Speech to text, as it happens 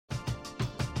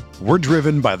We're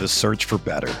driven by the search for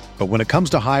better. But when it comes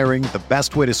to hiring, the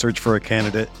best way to search for a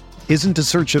candidate isn't to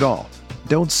search at all.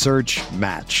 Don't search,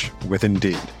 match with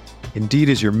Indeed. Indeed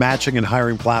is your matching and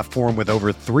hiring platform with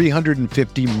over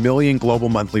 350 million global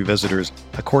monthly visitors,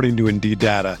 according to Indeed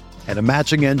data, and a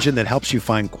matching engine that helps you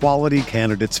find quality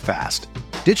candidates fast.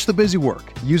 Ditch the busy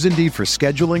work. Use Indeed for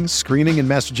scheduling, screening, and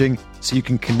messaging so you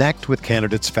can connect with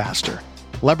candidates faster.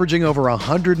 Leveraging over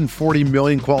 140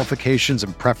 million qualifications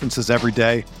and preferences every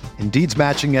day, Indeed's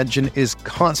matching engine is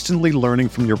constantly learning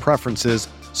from your preferences,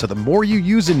 so the more you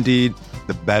use Indeed,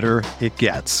 the better it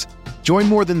gets. Join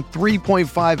more than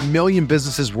 3.5 million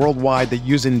businesses worldwide that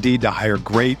use Indeed to hire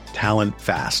great talent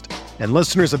fast. And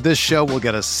listeners of this show will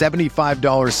get a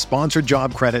 $75 sponsored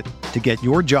job credit to get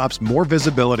your jobs more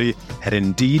visibility at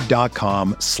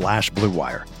Indeed.com/Blue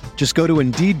Wire. Just go to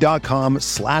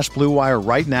Indeed.com/Blue Wire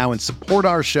right now and support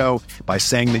our show by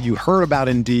saying that you heard about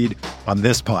Indeed on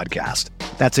this podcast.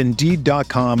 That's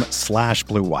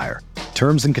Indeed.com/Blue Wire.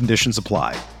 Terms and conditions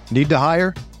apply. Need to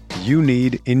hire? You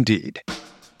need Indeed.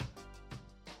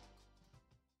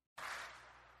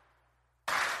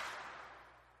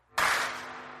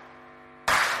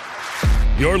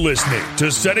 You're listening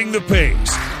to Setting the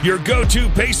Pace, your go-to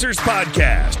Pacers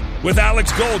podcast with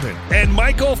Alex Golden and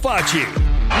Michael Facci.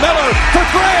 Miller for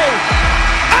three.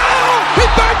 Oh, he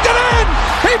backed it in.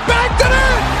 He backed it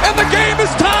in. And the game is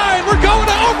tied. We're going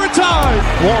to overtime.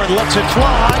 Warren lets it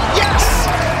fly. Yes.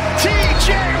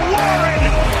 T.J. Warren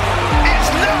is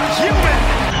not human.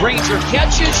 Ranger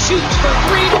catches, shoots for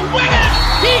three to win it.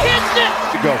 He hits it.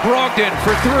 Go. Brogdon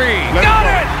for three. Got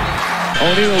it.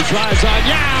 O'Neal drives on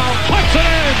Yao. Puts it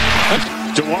in.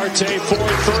 Duarte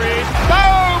 4-3.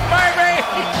 Boom, baby.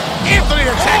 Anthony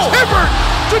attacks. Hibbert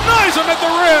denies him at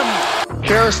the rim.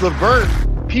 Caris LeVert,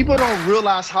 people don't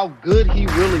realize how good he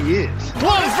really is.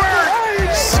 LeVert,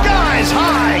 skies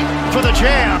high for the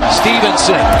jam.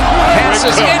 Stevenson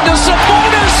passes into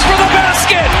Sabonis for the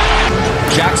basket.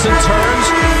 Jackson turns,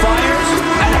 fires,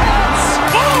 and hits.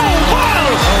 Oh, wow!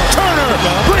 Turner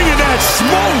bringing that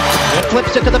smoke.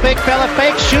 Flips it to the big fella,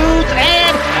 fake shoots,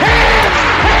 and hits!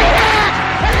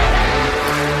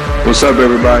 What's up,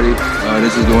 everybody?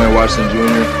 This is Dwayne Washington Jr.,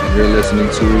 and you're listening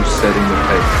to Setting the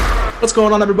Pace. What's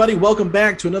going on, everybody? Welcome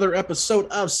back to another episode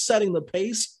of Setting the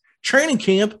Pace. Training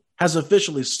camp has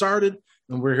officially started,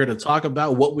 and we're here to talk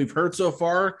about what we've heard so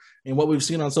far and what we've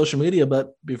seen on social media.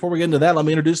 But before we get into that, let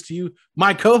me introduce to you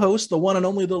my co-host, the one and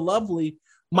only, the lovely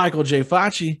Michael J.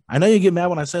 Facci. I know you get mad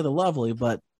when I say the lovely,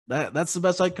 but that's the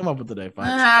best I can come up with today, Facci.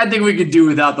 I think we could do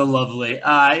without the lovely.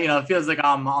 It feels like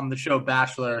I'm on the show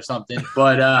Bachelor or something.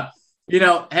 But,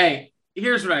 hey,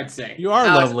 here's what I'd say. You are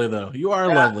lovely, though. You are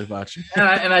lovely, Facci.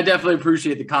 And I definitely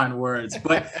appreciate the kind words.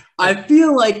 But I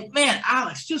feel like, man,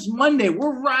 Alex, just Monday.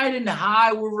 We're riding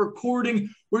high. We're recording.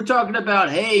 We're talking about,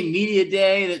 hey, media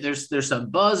day, that there's some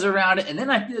buzz around it. And then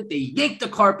I feel like they yanked the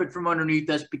carpet from underneath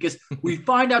us because we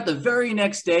find out the very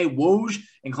next day, Woj,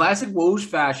 in classic Woj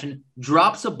fashion,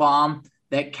 drops a bomb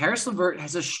that Caris LeVert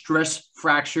has a stress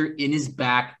fracture in his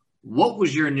back. What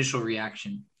was your initial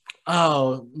reaction?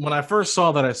 Oh, when I first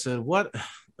saw that, I said, what?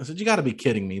 I said, you got to be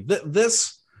kidding me.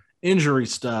 This injury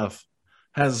stuff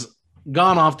has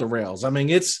gone off the rails. I mean,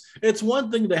 it's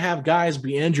one thing to have guys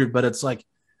be injured, but it's like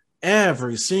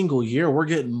every single year we're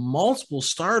getting multiple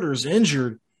starters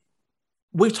injured.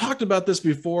 We've talked about this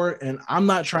before, and I'm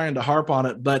not trying to harp on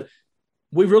it, but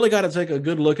we've really got to take a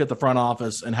good look at the front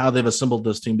office and how they've assembled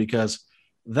this team because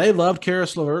they loved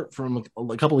Caris LeVert from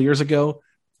a couple of years ago.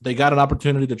 They got an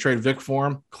opportunity to trade Vic for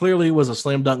him. Clearly it was a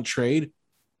slam dunk trade.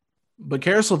 But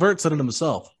Caris LeVert said it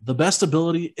himself. The best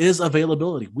ability is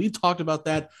availability. We've talked about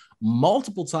that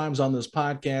multiple times on this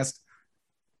podcast.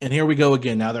 And here we go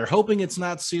again. Now they're hoping it's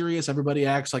not serious. Everybody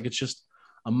acts like it's just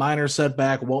a minor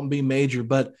setback, won't be major.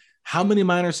 But how many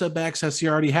minor setbacks has he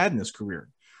already had in his career?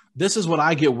 This is what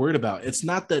I get worried about. It's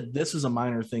not that this is a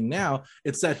minor thing now.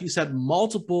 It's that he's had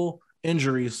multiple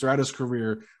injuries throughout his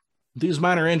career. These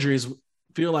minor injuries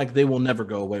feel like they will never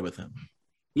go away with him.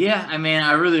 Yeah, I mean,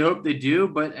 I really hope they do,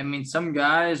 but I mean, some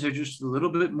guys are just a little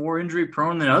bit more injury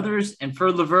prone than others. And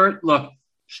for LeVert, look,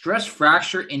 stress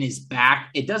fracture in his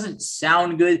back, it doesn't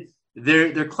sound good.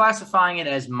 They're classifying it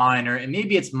as minor, and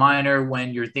maybe it's minor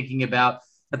when you're thinking about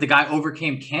that the guy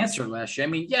overcame cancer last year. I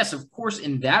mean, yes, of course,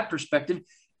 in that perspective,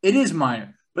 it is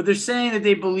minor, but they're saying that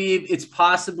they believe it's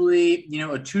possibly,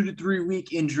 a 2 to 3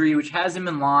 week injury, which has him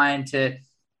in line to,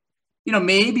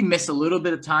 maybe miss a little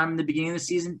bit of time in the beginning of the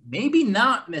season, maybe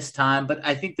not miss time, but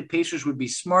I think the Pacers would be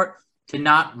smart to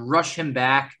not rush him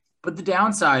back. But the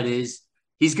downside is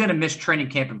he's going to miss training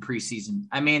camp and preseason.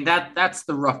 I mean, that's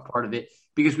the rough part of it,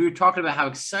 because we were talking about how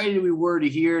excited we were to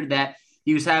hear that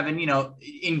he was having,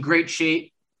 in great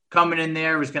shape coming in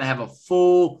there, was going to have a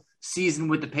full season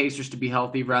with the Pacers to be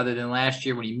healthy rather than last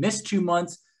year when he missed 2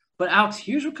 months. But Alex,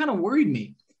 here's what kind of worried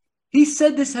me. He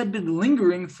said this had been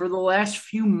lingering for the last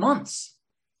few months.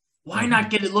 Why not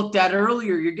get it looked at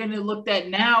earlier? You're getting it looked at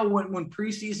now when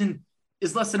preseason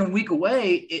is less than a week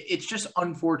away. It's just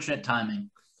unfortunate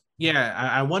timing. Yeah,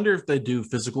 I wonder if they do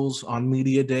physicals on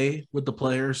media day with the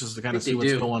players just to kind of see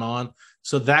what's going on.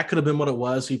 So that could have been what it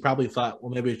was. He probably thought,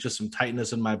 well, maybe it's just some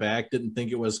tightness in my back. Didn't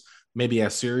think it was maybe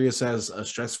as serious as a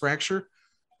stress fracture.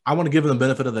 I want to give him the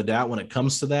benefit of the doubt when it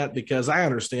comes to that, because I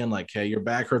understand, like, hey, your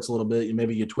back hurts a little bit.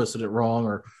 Maybe you twisted it wrong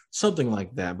or something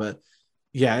like that. But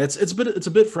yeah, it's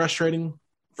a bit frustrating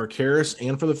for Caris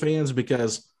and for the fans,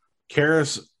 because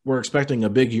Caris, we're expecting a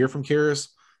big year from Caris.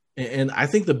 And I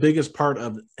think the biggest part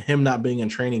of him not being in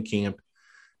training camp,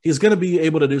 he's going to be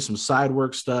able to do some side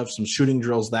work stuff, some shooting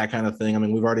drills, that kind of thing. I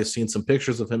mean, we've already seen some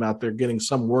pictures of him out there getting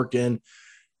some work in.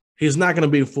 He's not going to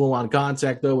be full on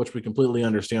contact, though, which we completely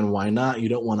understand why not. You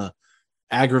don't want to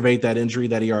aggravate that injury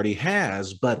that he already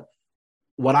has. But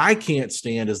what I can't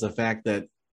stand is the fact that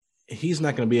he's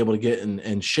not going to be able to get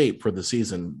in shape for the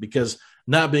season, because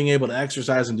not being able to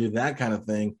exercise and do that kind of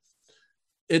thing,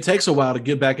 it takes a while to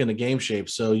get back into game shape.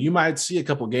 So you might see a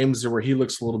couple games there where he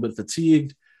looks a little bit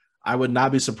fatigued. I would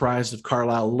not be surprised if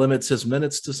Carlisle limits his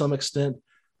minutes to some extent,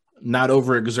 not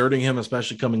overexerting him,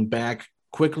 especially coming back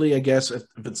quickly, I guess,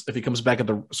 if he comes back at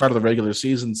the start of the regular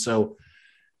season. So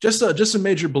just a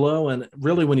major blow. And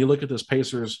really, when you look at this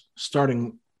Pacers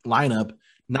starting lineup,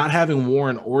 not having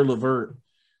Warren or LeVert,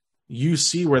 you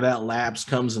see where that lapse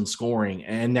comes in scoring.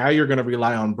 And now you're going to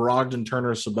rely on Brogdon,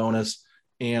 Turner, Sabonis.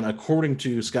 And according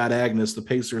to Scott Agnes, the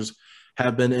Pacers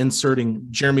have been inserting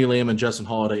Jeremy Lamb and Justin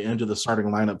Holiday into the starting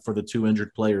lineup for the 2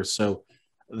 injured players. So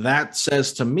that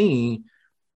says to me,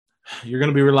 you're going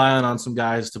to be relying on some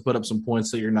guys to put up some points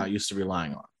that you're not used to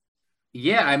relying on.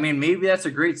 Yeah, I mean, maybe that's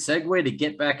a great segue to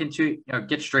get back into it,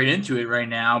 get straight into it right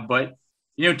now. But,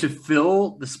 to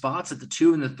fill the spots at the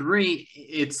 2 and the 3,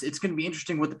 it's going to be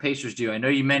interesting what the Pacers do. I know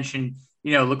you mentioned,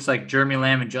 it looks like Jeremy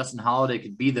Lamb and Justin Holiday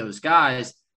could be those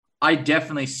guys. I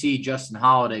definitely see Justin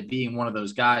Holiday being one of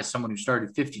those guys, someone who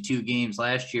started 52 games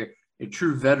last year, a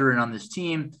true veteran on this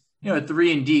team, a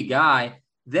 3-and-D guy.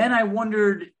 Then I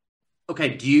wondered,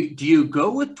 okay, do you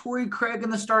go with Torrey Craig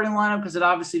in the starting lineup? Because it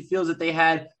obviously feels that they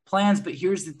had plans, but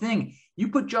here's the thing. You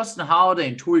put Justin Holiday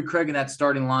and Torrey Craig in that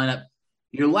starting lineup,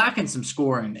 you're lacking some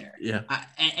scoring there. Yeah.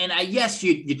 Yes,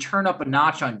 you turn up a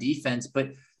notch on defense,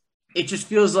 but it just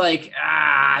feels like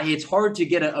it's hard to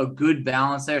get a good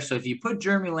balance there. So if you put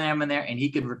Jeremy Lamb in there and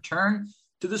he could return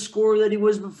to the scorer that he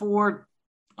was before,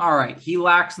 all right, he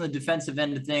lacks on the defensive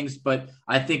end of things, but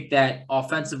I think that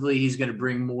offensively he's going to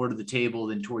bring more to the table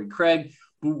than Torrey Craig.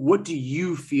 But what do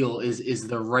you feel is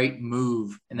the right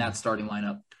move in that starting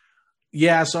lineup?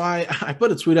 Yeah, so I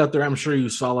put a tweet out there, I'm sure you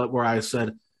saw it, where I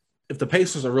said, if the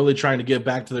Pacers are really trying to get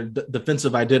back to their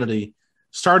defensive identity,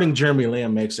 starting Jeremy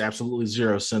Lamb makes absolutely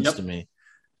zero sense to me.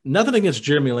 Nothing against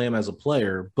Jeremy Lamb as a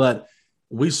player, but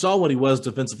we saw what he was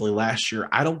defensively last year.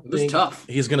 I don't think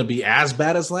he's going to be as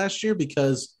bad as last year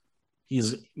because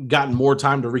he's gotten more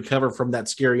time to recover from that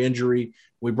scary injury.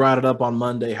 We brought it up on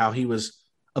Monday, how he was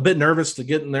a bit nervous to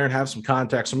get in there and have some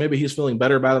contact. So maybe he's feeling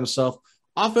better about himself.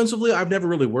 Offensively, I've never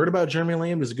really worried about Jeremy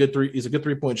Lamb. He's a good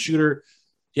 3-point shooter.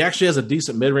 He actually has a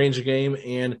decent mid-range game.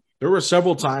 And there were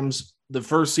several times the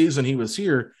first season he was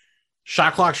here,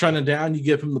 shot clock's running down, you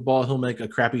give him the ball, he'll make a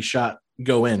crappy shot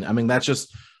go in. I mean, that's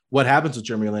just what happens with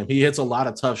Jeremy Lamb. He hits a lot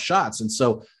of tough shots. And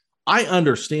so I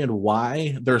understand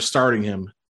why they're starting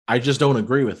him. I just don't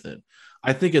agree with it.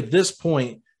 I think at this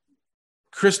point,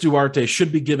 Chris Duarte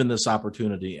should be given this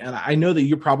opportunity. And I know that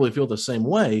you probably feel the same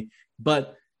way,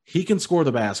 but he can score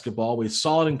the basketball. We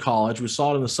saw it in college. We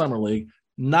saw it in the summer league.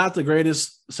 Not the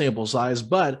greatest sample size,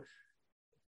 but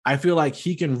I feel like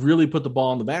he can really put the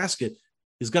ball in the basket.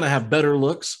 He's going to have better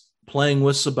looks playing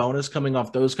with Sabonis, coming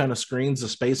off those kind of screens. The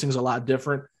spacing's a lot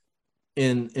different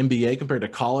in NBA compared to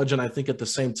college. And I think at the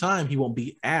same time, he won't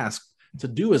be asked to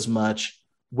do as much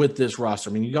with this roster.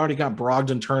 I mean, you already got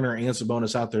Brogdon, Turner, and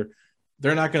Sabonis out there.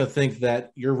 They're not going to think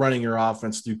that you're running your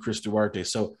offense through Chris Duarte.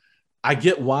 So I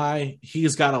get why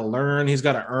he's got to learn. He's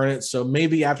got to earn it. So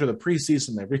maybe after the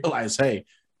preseason, they realize, hey,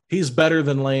 he's better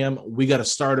than Lamb. We got to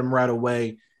start him right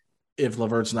away if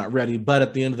LeVert's not ready. But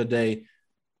at the end of the day,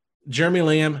 Jeremy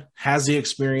Lamb has the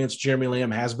experience. Jeremy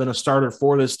Lamb has been a starter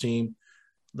for this team.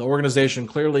 The organization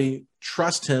clearly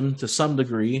trusts him to some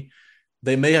degree.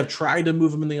 They may have tried to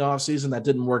move him in the offseason. That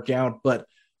didn't work out, but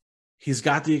he's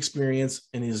got the experience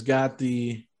and he's got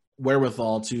the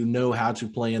wherewithal to know how to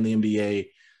play in the NBA.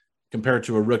 compared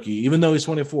to a rookie, even though he's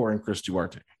 24 and Chris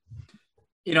Duarte.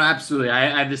 Absolutely.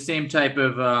 I have the same type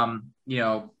of,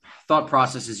 thought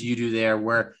process as you do there,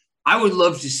 where I would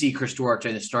love to see Chris Duarte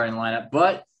in the starting lineup,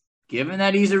 but given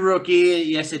that he's a rookie,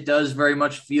 yes, it does very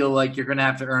much feel like you're going to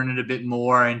have to earn it a bit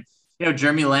more. And,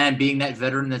 Jeremy Lamb being that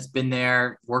veteran that's been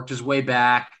there, worked his way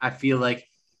back, I feel like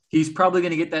he's probably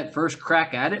going to get that first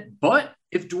crack at it. But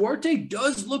if Duarte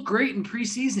does look great in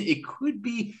preseason, it could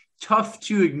be tough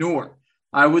to ignore.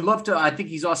 I think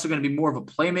he's also going to be more of a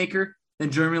playmaker than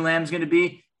Jeremy Lamb's going to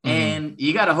be. And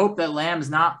you got to hope that Lamb's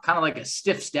not kind of like a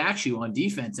stiff statue on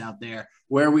defense out there,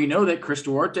 where we know that Chris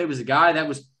Duarte was a guy that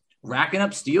was racking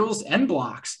up steals and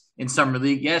blocks in Summer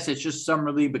League. Yes, it's just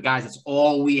Summer League, but guys, that's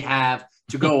all we have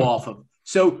to go off of.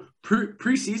 So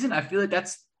preseason, I feel like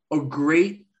that's a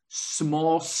great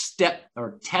small step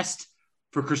or test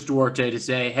for Chris Duarte to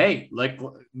say, hey, like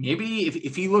maybe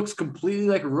if he looks completely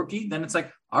like a rookie, then it's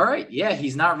like, all right, yeah,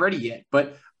 he's not ready yet.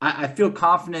 But I feel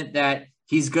confident that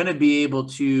he's going to be able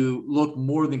to look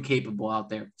more than capable out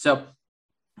there. So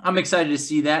I'm excited to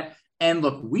see that. And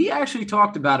look, we actually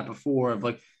talked about it before of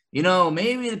like,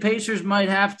 maybe the Pacers might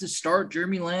have to start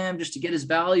Jeremy Lamb just to get his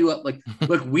value up. Like,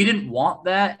 look, we didn't want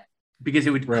that because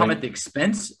it would come at the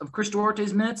expense of Chris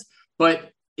Duarte's minutes,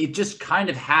 but it just kind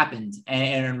of happened.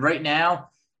 And right now,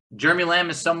 Jeremy Lamb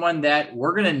is someone that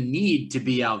we're going to need to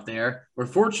be out there. We're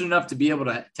fortunate enough to be able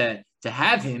to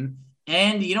have him.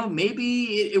 And,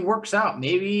 maybe it works out.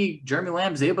 Maybe Jeremy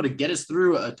Lamb is able to get us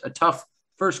through a tough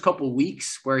first couple of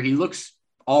weeks where he looks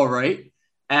all right.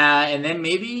 And then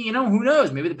maybe, who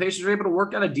knows? Maybe the Pacers are able to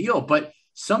work out a deal. But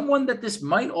someone that this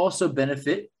might also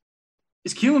benefit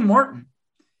is Keelan Martin.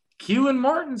 Keelan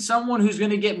Martin, someone who's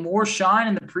going to get more shine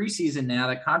in the preseason now.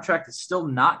 That contract is still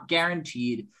not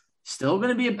guaranteed. Still going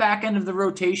to be a back end of the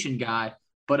rotation guy.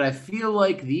 But I feel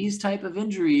like these type of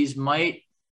injuries might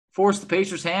force the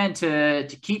Pacers' hand to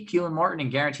keep Keelan Martin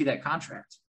and guarantee that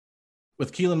contract.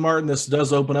 With Keelan Martin, this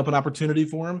does open up an opportunity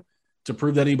for him to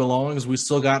prove that he belongs. We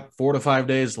still got 4 to 5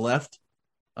 days left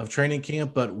of training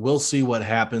camp, but we'll see what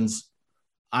happens.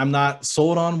 I'm not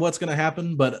sold on what's going to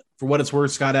happen, but for what it's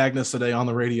worth, Scott Agnes today on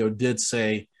the radio did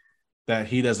say that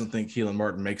he doesn't think Keelan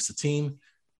Martin makes the team.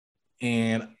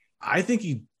 And I think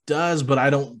he does, but I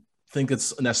don't think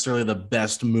it's necessarily the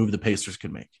best move the Pacers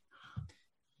could make.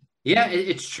 Yeah,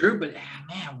 it's true, but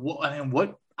man,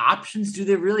 what options do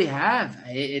they really have?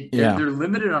 They're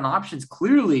limited on options.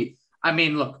 Clearly,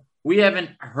 look, we haven't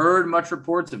heard much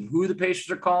reports of who the Pacers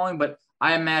are calling, but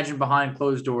I imagine behind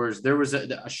closed doors, there was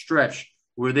a stretch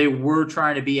where they were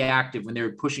trying to be active when they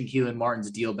were pushing Keelan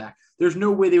Martin's deal back. There's no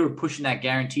way they were pushing that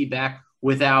guarantee back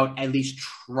without at least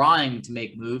trying to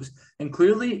make moves. And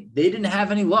clearly, they didn't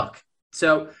have any luck.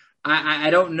 So I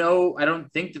don't know. I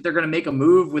don't think that they're going to make a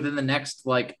move within the next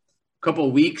couple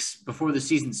of weeks before the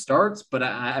season starts, but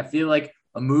I feel like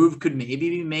a move could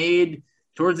maybe be made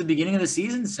towards the beginning of the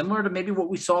season, similar to maybe what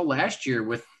we saw last year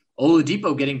with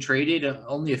Oladipo getting traded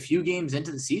only a few games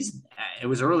into the season. It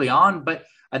was early on, but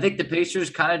I think the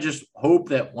Pacers kind of just hope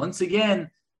that once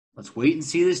again, let's wait and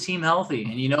see this team healthy.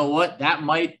 And you know what? That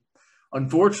might,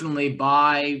 unfortunately,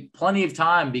 buy plenty of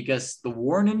time because the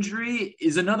Warren injury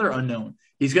is another unknown.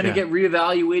 He's going to get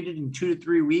reevaluated in 2 to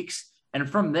 3 weeks. And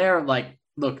from there,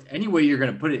 look, any way you're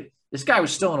going to put it, this guy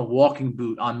was still in a walking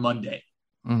boot on Monday.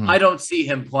 Mm-hmm. I don't see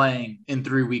him playing in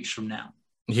 3 weeks from now.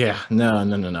 Yeah, no.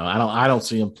 I don't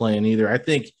see him playing either. I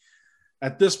think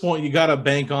at this point, you got to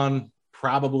bank on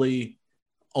probably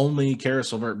only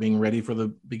Caris LeVert being ready for the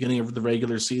beginning of the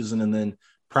regular season and then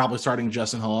probably starting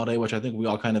Justin Holiday, which I think we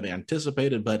all kind of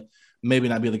anticipated, but maybe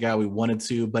not be the guy we wanted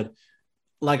to. But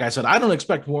like I said, I don't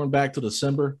expect Warren back till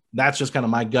December. That's just kind of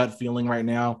my gut feeling right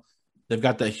now. They've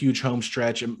got that huge home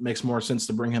stretch. It makes more sense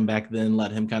to bring him back then,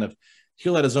 let him kind of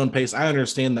heal at his own pace. I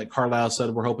understand that Carlisle said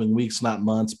we're hoping weeks, not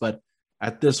months, but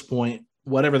at this point,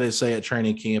 whatever they say at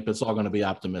training camp, it's all going to be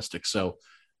optimistic. So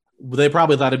they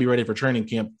probably thought he'd be ready for training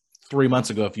camp 3 months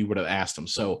ago if you would have asked him.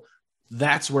 So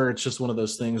that's where it's just one of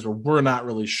those things where we're not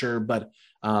really sure. But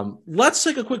let's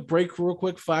take a quick break real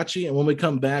quick, Facci, and when we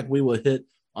come back, we will hit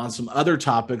on some other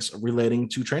topics relating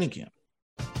to training camp.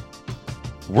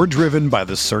 We're driven by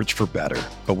the search for better.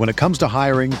 But when it comes to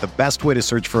hiring, the best way to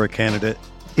search for a candidate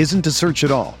isn't to search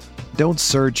at all. Don't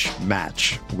search,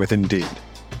 match with Indeed.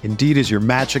 Indeed is your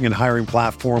matching and hiring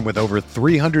platform with over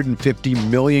 350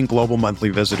 million global monthly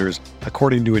visitors,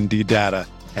 according to Indeed data,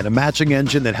 and a matching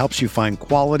engine that helps you find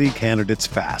quality candidates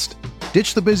fast.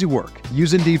 Ditch the busy work.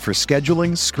 Use Indeed for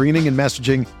scheduling, screening, and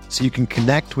messaging so you can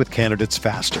connect with candidates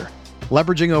faster.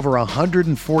 Leveraging over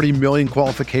 140 million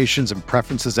qualifications and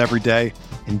preferences every day,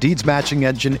 Indeed's matching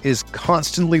engine is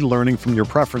constantly learning from your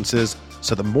preferences,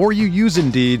 So the more you use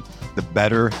Indeed, the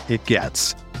better it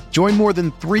gets. Join more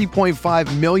than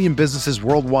 3.5 million businesses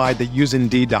worldwide that use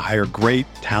Indeed to hire great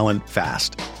talent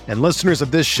fast. And listeners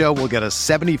of this show will get a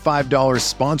 $75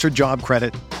 sponsored job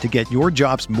credit to get your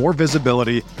jobs more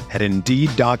visibility at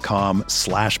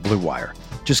Indeed.com/Blue Wire.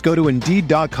 Just go to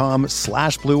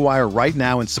Indeed.com/Blue Wire right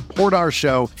now and support our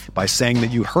show by saying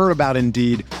that you heard about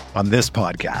Indeed on this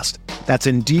podcast. That's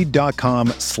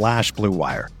Indeed.com/Blue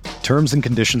Wire. Terms and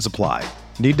conditions apply.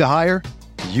 Need to hire?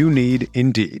 You need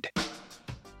Indeed.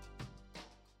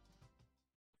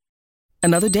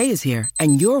 Another day is here,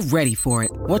 and you're ready for it.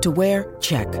 What to wear?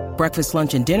 Check. Breakfast,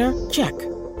 lunch, and dinner? Check.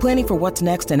 Planning for what's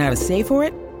next and how to save for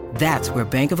it? That's where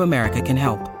Bank of America can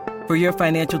help. For your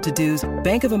financial to-dos,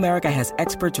 Bank of America has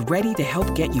experts ready to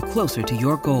help get you closer to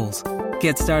your goals.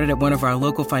 Get started at one of our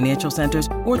local financial centers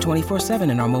or 24/7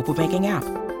 in our mobile banking app.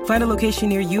 Find a location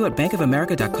near you at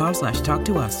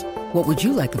bankofamerica.com/talktous. What would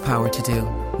you like the power to do?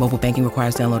 Mobile banking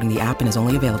requires downloading the app and is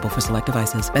only available for select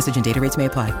devices. Message and data rates may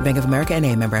apply. Bank of America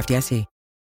NA, member FDIC.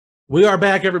 We are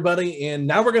back, everybody, and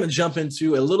now we're going to jump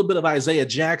into a little bit of Isaiah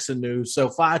Jackson news. So,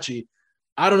 Facci,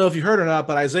 I don't know if you heard or not,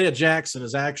 but Isaiah Jackson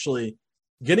is actually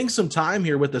getting some time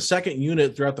here with the second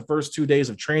unit throughout the first 2 days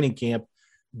of training camp.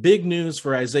 Big news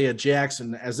for Isaiah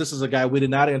Jackson, as this is a guy we did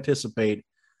not anticipate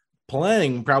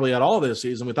playing probably at all this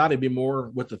season. We thought he'd be more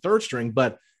with the third string,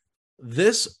 but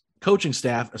this coaching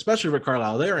staff, especially Rick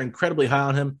Carlisle, they're incredibly high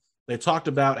on him. They talked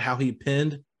about how he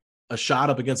pinned a shot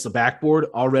up against the backboard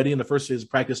already in the first days of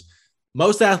practice.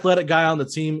 Most athletic guy on the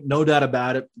team, no doubt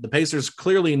about it. The Pacers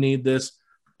clearly need this.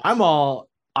 I'm all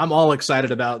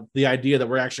excited about the idea that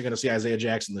we're actually going to see Isaiah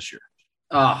Jackson this year.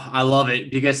 Oh, I love it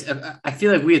because I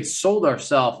feel like we had sold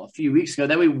ourselves a few weeks ago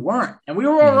that we weren't, and we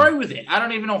were all right with it. I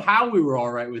don't even know how we were all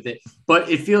right with it, but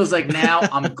it feels like now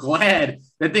I'm glad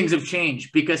that things have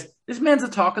changed because this man's the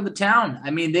talk of the town.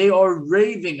 I mean, they are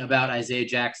raving about Isaiah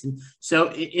Jackson,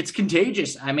 so it's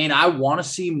contagious. I mean, I want to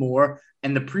see more,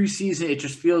 and the preseason, it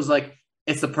just feels like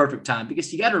it's the perfect time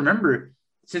because you got to remember,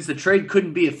 since the trade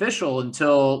couldn't be official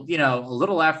until, a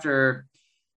little after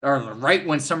or right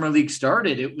when Summer League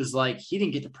started, it was like he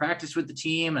didn't get to practice with the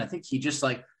team. And I think he just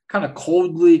kind of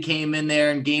coldly came in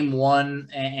there in game one.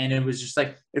 And it was just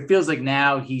it feels like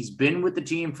now he's been with the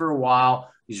team for a while.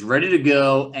 He's ready to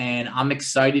go. And I'm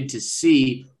excited to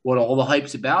see what all the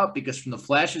hype's about because from the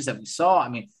flashes that we saw, I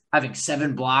mean, having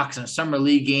 7 blocks in a Summer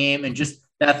League game and just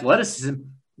the athleticism,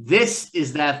 this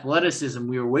is the athleticism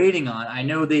we were waiting on. I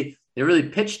know they really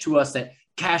pitched to us that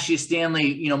Cassius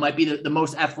Stanley, might be the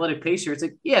most athletic pacer. It's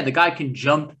the guy can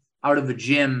jump out of a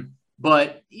gym,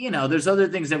 but, there's other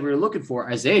things that we were looking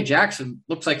for. Isaiah Jackson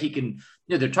looks like he can,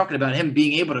 they're talking about him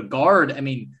being able to guard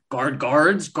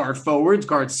guards, guard forwards,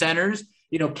 guard centers,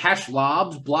 catch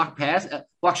lobs, block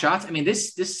shots. I mean,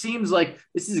 this seems like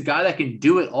this is a guy that can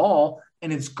do it all.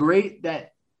 And it's great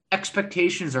that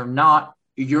expectations are not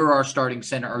you're our starting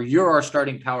center or you're our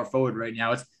starting power forward right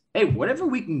now. It's, hey, whatever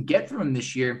we can get from him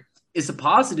this year is a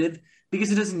positive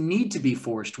because it doesn't need to be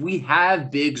forced. We have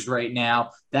bigs right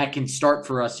now that can start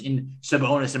for us in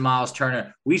Sabonis and Miles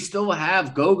Turner. We still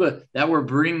have Goga that we're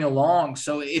bringing along.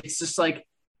 So it's just like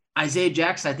Isaiah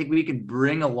Jackson, I think we can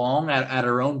bring along at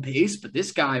our own pace, but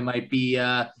this guy might be,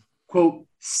 quote,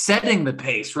 setting the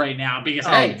pace right now because,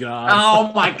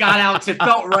 oh my God, Alex, it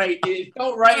felt right. It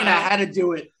felt right and I had to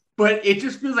do it. But it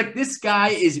just feels like this guy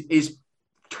is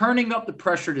turning up the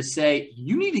pressure to say,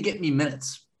 you need to get me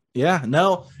minutes. Yeah,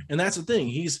 no, and that's the thing.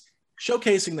 He's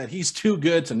showcasing that he's too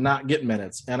good to not get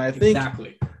minutes. And I think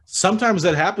sometimes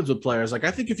that happens with players. Like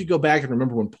I think if you go back and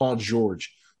remember when Paul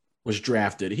George was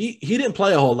drafted, he didn't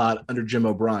play a whole lot under Jim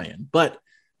O'Brien, but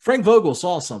Frank Vogel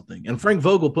saw something, and Frank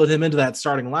Vogel put him into that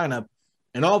starting lineup,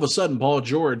 and all of a sudden Paul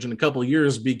George in a couple of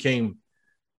years became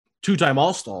two-time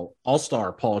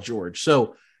All-Star Paul George.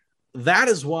 So that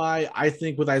is why I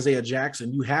think with Isaiah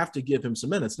Jackson, you have to give him some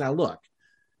minutes. Now, look,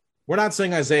 we're not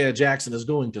saying Isaiah Jackson is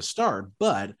going to start,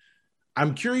 but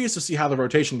I'm curious to see how the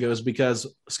rotation goes because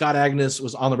Scott Agnes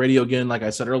was on the radio again, like I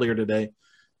said earlier today.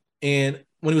 And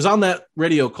when he was on that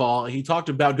radio call, he talked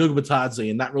about Goga Bitadze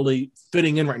and not really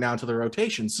fitting in right now into the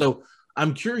rotation. So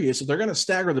I'm curious if they're going to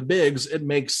stagger the bigs, it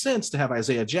makes sense to have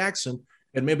Isaiah Jackson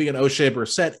and maybe an O'Shea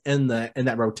Brissett in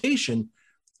that rotation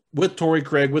with Torrey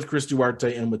Craig, with Chris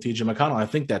Duarte, and with TJ McConnell. I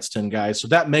think that's 10 guys. So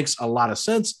that makes a lot of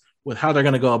sense with how they're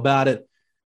going to go about it.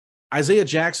 Isaiah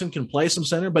Jackson can play some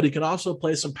center, but he can also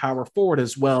play some power forward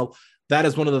as well. That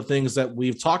is one of the things that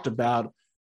we've talked about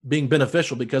being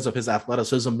beneficial because of his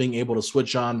athleticism, being able to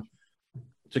switch on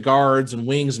to guards and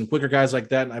wings and quicker guys like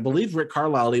that. And I believe Rick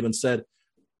Carlisle even said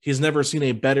he's never seen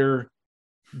a better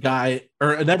guy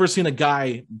or never seen a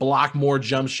guy block more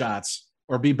jump shots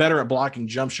or be better at blocking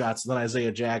jump shots than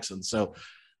Isaiah Jackson. So,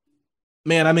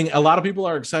 man, I mean, a lot of people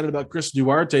are excited about Chris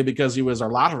Duarte because he was our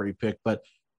lottery pick, but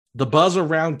the buzz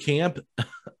around camp,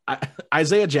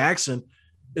 Isaiah Jackson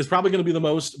is probably going to be the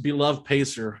most beloved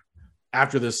Pacer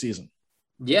after this season.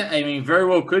 Yeah, I mean, very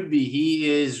well could be. He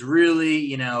is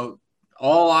really,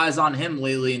 all eyes on him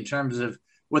lately in terms of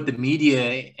what the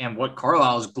media and what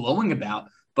Carlisle is glowing about.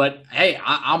 But, hey,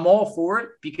 I'm all for it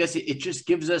because it just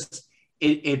gives us –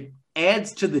 it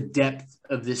adds to the depth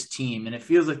of this team. And it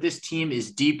feels like this team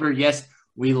is deeper. Yes,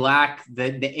 we lack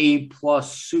the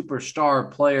A-plus superstar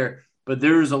player, but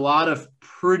there's a lot of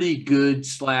pretty good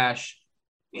 /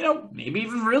 maybe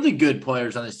even really good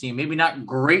players on this team. Maybe not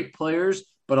great players,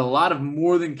 but a lot of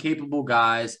more than capable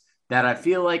guys that I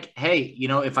feel like, hey,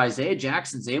 if Isaiah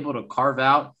Jackson's able to carve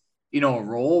out, a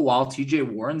role while TJ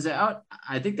Warren's out,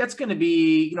 I think that's going to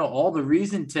be, all the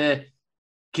reason to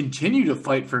continue to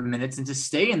fight for minutes and to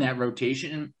stay in that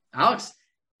rotation. And Alex,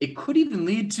 it could even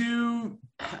lead to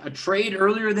a trade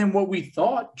earlier than what we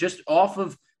thought, just off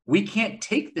of we can't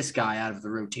take this guy out of the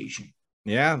rotation.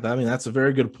 Yeah, I mean, that's a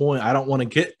very good point. I don't want to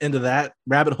get into that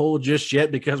rabbit hole just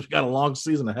yet because we got a long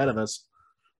season ahead of us.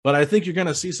 But I think you're going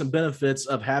to see some benefits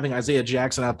of having Isaiah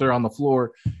Jackson out there on the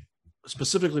floor,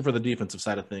 specifically for the defensive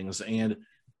side of things. And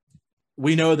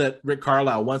we know that Rick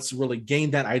Carlisle wants to really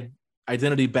gain that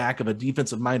identity back of a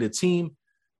defensive-minded team.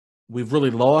 We've really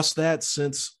lost that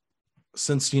since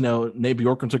Nate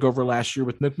Bjorkgren took over last year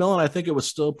with McMillan. I think it was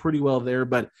still pretty well there,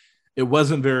 but it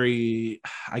wasn't very,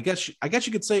 I guess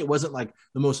you could say it wasn't like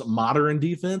the most modern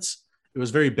defense. It was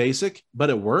very basic,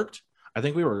 but it worked. I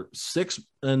think we were 6th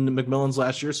in McMillan's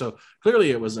last year. So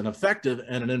clearly it was an effective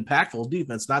and an impactful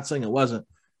defense. Not saying it wasn't,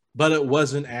 but it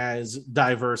wasn't as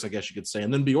diverse, I guess you could say.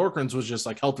 And then Bjorkgren's was just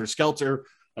like helter-skelter.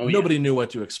 Nobody knew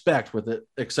what to expect with it,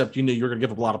 except you knew you were going to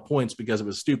give up a lot of points because it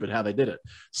was stupid how they did it.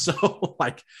 So,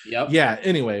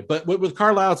 anyway. But with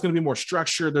Carlisle, it's going to be more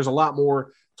structured. There's a lot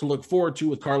more to look forward to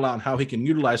with Carlisle and how he can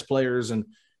utilize players and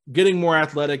getting more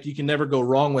athletic. You can never go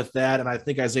wrong with that. And I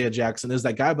think Isaiah Jackson is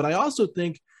that guy. But I also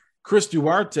think Chris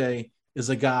Duarte is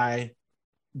a guy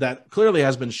that clearly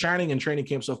has been shining in training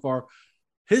camp so far.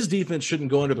 His defense shouldn't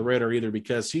go under the radar either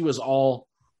because he was all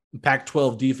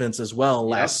Pac-12 defense as well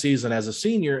last season as a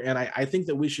senior. And I think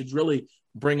that we should really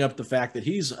bring up the fact that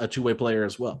he's a two-way player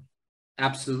as well.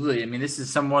 Absolutely. I mean, this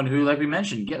is someone who, like we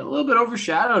mentioned, get a little bit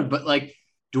overshadowed, but like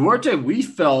Duarte, we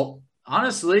felt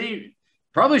honestly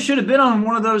probably should have been on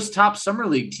one of those top summer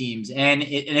league teams. And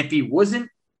if he wasn't,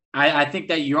 I think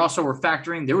that you also were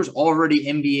factoring there was already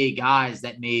NBA guys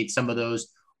that made some of those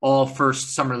all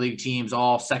first summer league teams,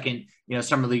 all second,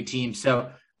 summer league teams.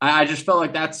 So I just felt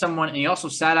like that's someone, and he also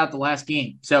sat out the last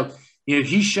game. So,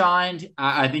 he shined.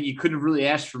 I think you couldn't really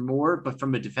ask for more, but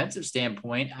from a defensive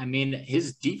standpoint, I mean,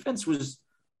 his defense was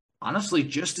honestly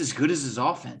just as good as his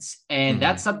offense. And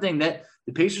that's something that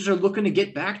the Pacers are looking to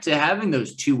get back to, having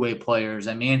those two-way players.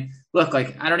 I mean, look,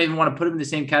 like I don't even want to put him in the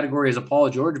same category as a Paul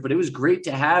George, but it was great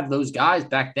to have those guys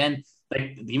back then,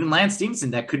 like even Lance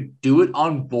Stevenson, that could do it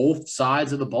on both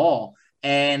sides of the ball.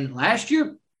 And last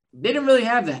year, they didn't really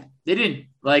have that. They didn't.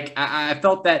 Like, I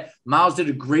felt that Miles did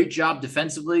a great job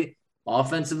defensively.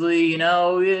 Offensively,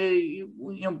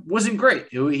 wasn't great.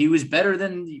 He was better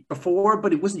than before,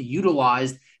 but it wasn't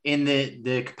utilized in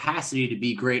the capacity to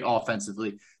be great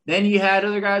offensively. Then you had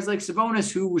other guys like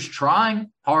Sabonis, who was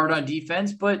trying hard on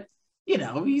defense, but,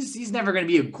 he's never going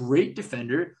to be a great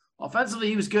defender. Offensively,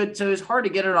 he was good, so it's hard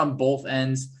to get it on both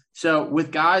ends. So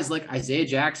with guys like Isaiah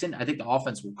Jackson, I think the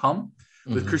offense will come.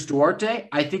 With Chris Duarte,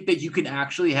 I think that you can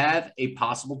actually have a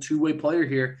possible two-way player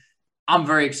here. I'm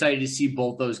very excited to see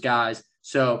both those guys.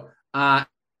 So,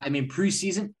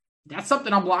 preseason, that's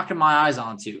something I'm locking my eyes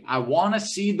onto. I want to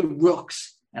see the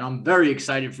rooks, and I'm very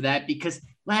excited for that because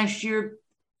last year,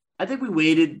 I think we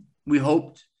waited, we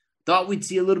hoped, thought we'd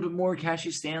see a little bit more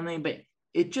Cassius Stanley, but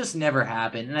it just never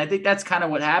happened. And I think that's kind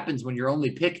of what happens when your only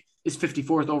pick is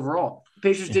 54th overall. The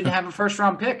Pacers didn't have a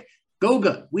first-round pick.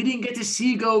 Goga, we didn't get to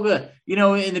see Goga,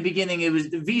 in the beginning. It was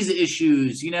the visa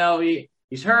issues,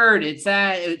 he's hurt. It's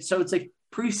that. So it's like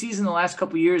preseason the last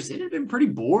couple of years, it had been pretty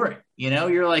boring.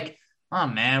 You're like, oh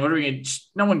man, what are we going to,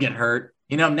 no one get hurt.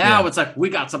 Now It's like,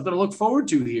 we got something to look forward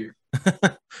to here.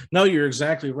 No, you're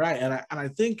exactly right. And I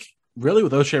think really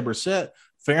with Oshae Brissett,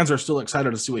 fans are still excited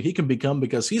to see what he can become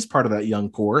because he's part of that young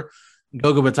core.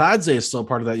 Goga Bitadze is still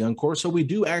part of that young core. So we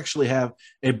do actually have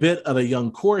a bit of a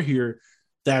young core here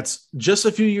that's just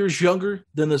a few years younger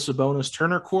than the Sabonis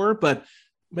Turner core, but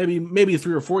maybe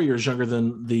 3 or 4 years younger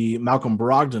than the Malcolm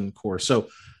Brogdon core. So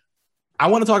I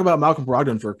want to talk about Malcolm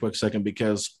Brogdon for a quick second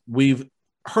because we've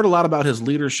heard a lot about his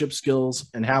leadership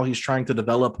skills and how he's trying to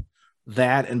develop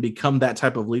that and become that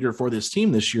type of leader for this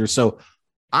team this year. So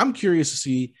I'm curious to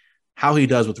see how he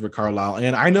does with Rick Carlisle.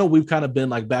 And I know we've kind of been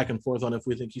like back and forth on if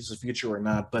we think he's the future or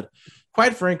not, but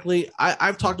quite frankly,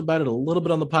 I've talked about it a little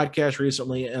bit on the podcast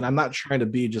recently, and I'm not trying to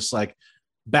be just like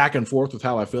back and forth with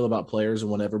how I feel about players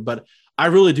and whatever, but I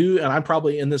really do. And I'm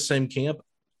probably in this same camp.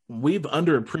 We've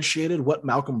underappreciated what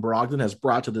Malcolm Brogdon has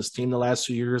brought to this team the last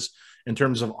 2 years in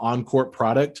terms of on-court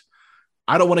product.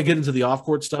 I don't want to get into the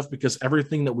off-court stuff because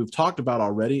everything that we've talked about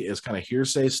already is kind of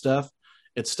hearsay stuff.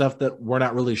 It's stuff that we're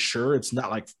not really sure. It's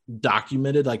not like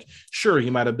documented. Like, sure, he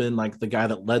might have been like the guy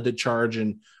that led the charge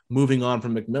and moving on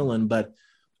from McMillan, but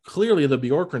clearly the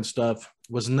Bjorkgren stuff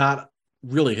was not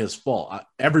really his fault.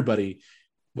 Everybody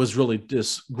was really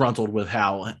disgruntled with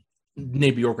how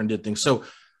Nate Bjorkgren did things. So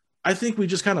I think we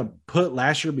just kind of put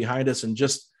last year behind us and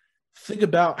just think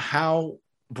about how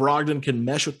Brogdon can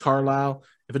mesh with Carlisle.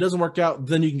 If it doesn't work out,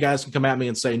 then you guys can come at me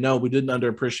and say, no, we didn't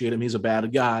underappreciate him. He's a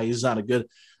bad guy. He's not a good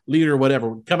leader,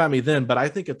 whatever. Come at me then. But I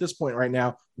think at this point right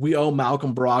now, we owe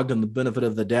Malcolm Brogdon the benefit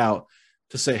of the doubt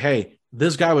to say, hey,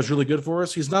 this guy was really good for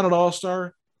us. He's not an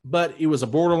all-star, but he was a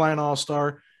borderline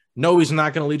all-star. No, he's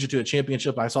not going to lead you to a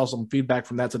championship. I saw some feedback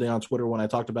from that today on Twitter when I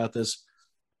talked about this.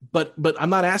 But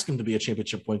I'm not asking him to be a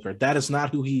championship point guard. That is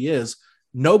not who he is.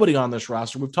 Nobody on this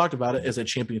roster, we've talked about it, is a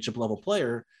championship level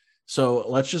player. So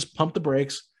let's just pump the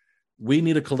brakes. We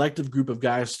need a collective group of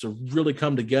guys to really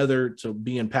come together to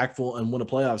be impactful and win a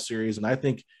playoff series. And I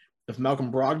think if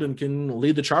Malcolm Brogdon can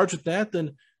lead the charge with that,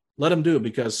 then let him do it,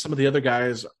 because some of the other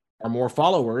guys are more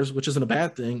followers, which isn't a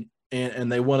bad thing.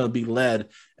 And they want to be led,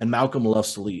 and Malcolm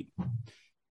loves to lead.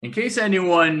 In case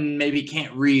anyone maybe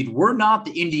can't read, we're not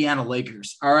the Indiana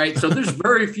Lakers, all right? So there's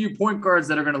very few point guards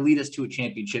that are going to lead us to a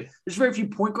championship. There's very few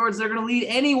point guards that are going to lead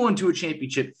anyone to a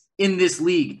championship in this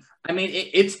league. I mean,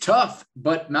 it's tough,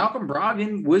 but Malcolm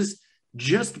Brogdon was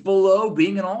just below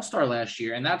being an all-star last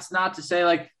year. And that's not to say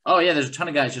like, oh, yeah, there's a ton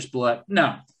of guys just below.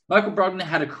 No, Malcolm Brogdon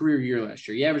had a career year last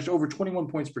year. He averaged over 21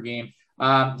 points per game.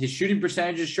 His shooting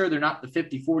percentages, sure, they're not the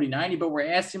 50, 40, 90, but we're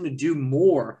asking him to do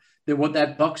more than what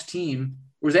that Bucks team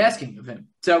was asking of him.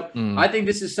 So I think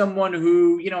this is someone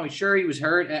who, sure, he was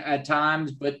hurt at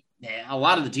times, but a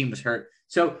lot of the team was hurt.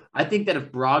 So I think that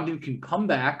if Brogdon can come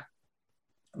back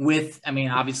with,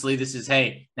 obviously this is,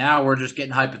 hey, now we're just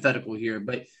getting hypothetical here,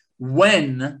 but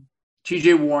when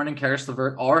TJ Warren and Caris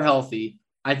LeVert are healthy,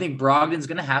 I think Brogdon's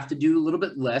going to have to do a little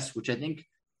bit less, which I think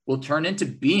will turn into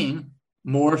being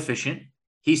more efficient.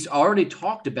 He's already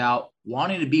talked about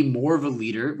wanting to be more of a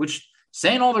leader, which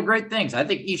saying all the great things. I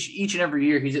think each and every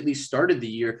year he's at least started the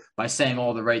year by saying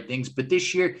all the right things. But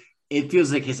this year, it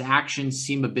feels like his actions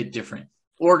seem a bit different.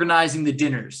 Organizing the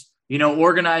dinners,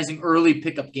 organizing early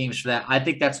pickup games for that. I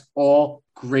think that's all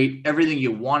great. Everything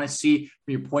you want to see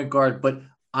from your point guard. But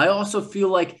I also feel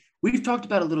like we've talked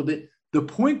about a little bit, the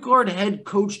point guard head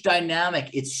coach dynamic.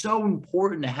 It's so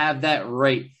important to have that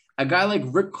right. A guy like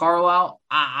Rick Carlisle,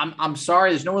 I'm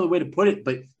sorry, there's no other way to put it,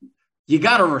 but you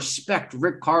got to respect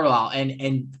Rick Carlisle.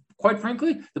 And quite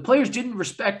frankly, the players didn't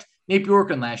respect Nate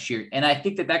Bjorkgren last year. And I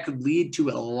think that could lead to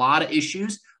a lot of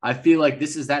issues. I feel like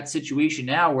this is that situation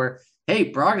now where,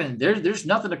 hey, Brogdon, there's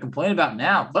nothing to complain about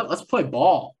now, but let's play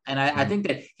ball. And I think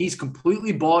that he's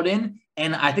completely bought in.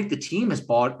 And I think the team has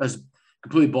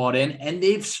completely bought in, and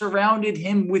they've surrounded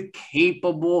him with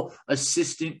capable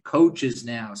assistant coaches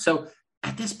now. So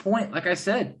at this point, like I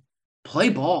said, play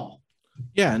ball.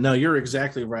 Yeah, no, you're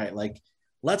exactly right. Like,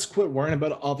 let's quit worrying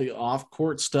about all the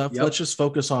off-court stuff. Yep. Let's just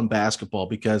focus on basketball,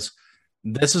 because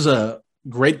this is a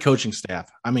great coaching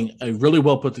staff. A really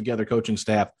well put together coaching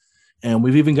staff. And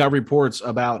we've even got reports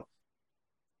about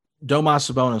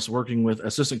Domas Sabonis working with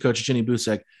assistant coach Jenny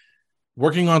Busek,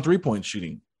 working on three-point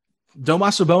shooting.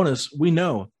 Domas Sabonis, we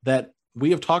know that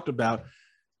we have talked about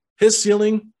his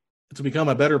ceiling to become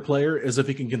a better player is if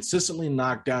he can consistently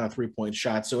knock down a three-point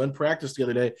shot. So in practice the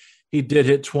other day, he did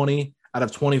hit 20 out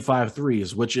of 25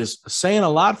 threes, which is saying a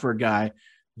lot for a guy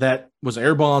that was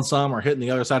airballing some or hitting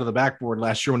the other side of the backboard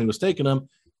last year when he was taking them.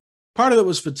 Part of it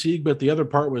was fatigue, but the other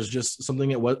part was just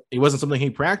something it wasn't something he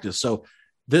practiced. So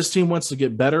this team wants to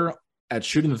get better at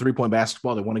shooting the three-point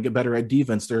basketball. They want to get better at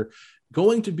defense. They're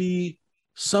going to be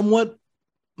somewhat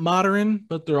modern,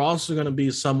 but they're also going to be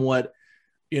somewhat,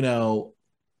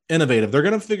 innovative. They're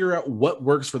going to figure out what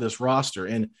works for this roster.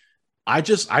 And I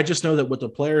just know that with the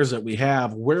players that we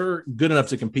have, we're good enough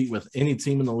to compete with any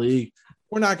team in the league.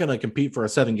 We're not going to compete for a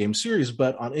 7-game series,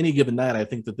 but on any given night, I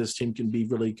think that this team can be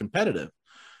really competitive.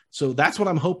 So that's what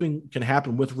I'm hoping can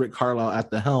happen with Rick Carlisle at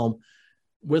the helm,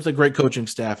 with a great coaching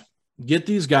staff. Get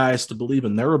these guys to believe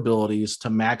in their abilities to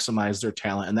maximize their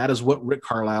talent. And that is what Rick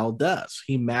Carlisle does.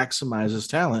 He maximizes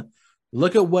talent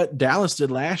Look at what Dallas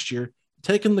did last year,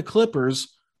 taking the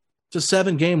Clippers to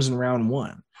 7 games in round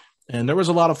 1. And there was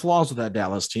a lot of flaws with that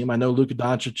Dallas team. I know Luka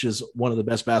Doncic is one of the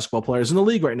best basketball players in the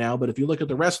league right now, but if you look at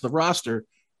the rest of the roster,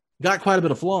 got quite a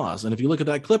bit of flaws. And if you look at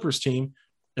that Clippers team,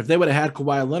 if they would have had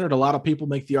Kawhi Leonard, a lot of people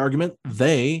make the argument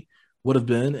they would have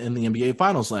been in the NBA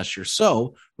Finals last year.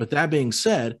 So with that being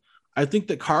said, I think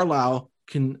that Carlisle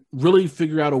can really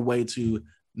figure out a way to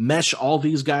mesh all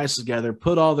these guys together,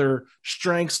 put all their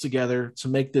strengths together to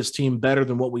make this team better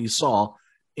than what we saw.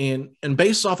 And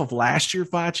based off of last year,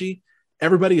 Facci,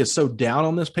 everybody is so down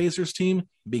on this Pacers team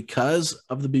because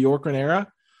of the Bjorkgren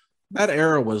era. That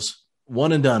era was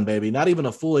one and done, baby. Not even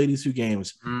a full 82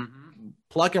 games. Mm-hmm.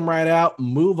 Pluck him right out,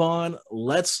 move on.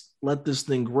 Let's let this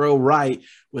thing grow right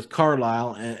with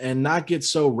Carlisle and not get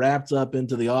so wrapped up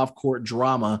into the off-court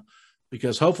drama,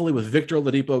 because hopefully with Victor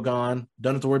Oladipo gone,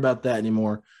 don't have to worry about that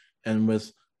anymore. And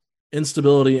with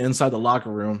instability inside the locker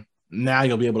room, now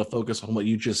you'll be able to focus on what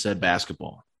you just said,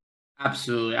 basketball.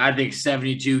 Absolutely. I think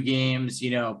 72 games,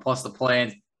 plus the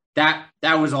play-ins, that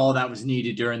was all that was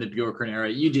needed during the Bjorkgren era.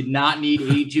 You did not need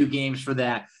 82 games for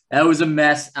that. That was a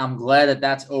mess. I'm glad that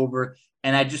that's over.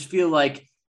 And I just feel like,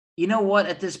 you know what,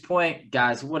 at this point,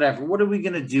 guys, whatever, what are we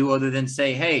going to do other than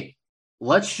say, hey,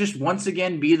 let's just once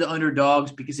again be the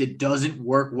underdogs, because it doesn't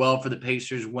work well for the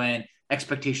Pacers when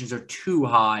expectations are too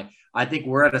high. I think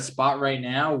we're at a spot right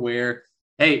now where,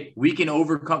 hey, we can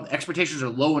overcome. Expectations are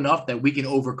low enough that we can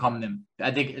overcome them.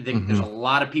 I think there's a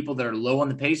lot of people that are low on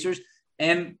the Pacers,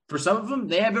 and for some of them,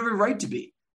 they have every right to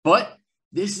be. But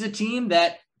this is a team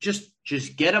that just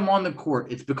get them on the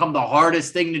court. It's become the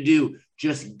hardest thing to do.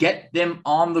 Just get them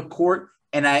on the court,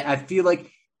 and I feel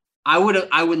like I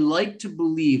would like to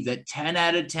believe that 10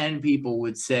 out of 10 people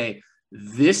would say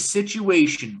this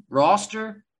situation,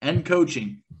 roster and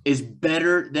coaching, is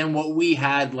better than what we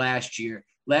had last year.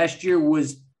 Last year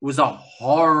was a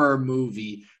horror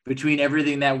movie between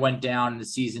everything that went down in the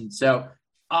season. So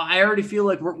I already feel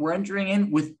like we're entering in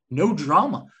with no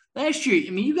drama. Last year, I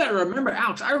mean, you got to remember,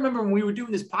 Alex, I remember when we were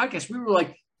doing this podcast, we were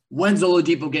like, when's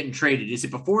Oladipo getting traded? Is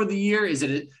it before the year? Is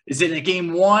it a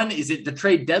game 1? Is it the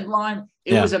trade deadline?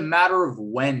 It was a matter of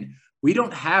when. We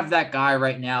don't have that guy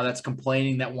right now that's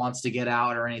complaining, that wants to get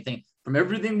out or anything. From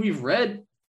everything we've read,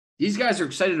 these guys are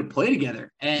excited to play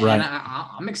together. And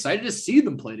I'm excited to see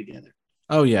them play together.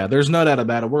 Oh, yeah, there's no doubt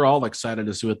about it. We're all excited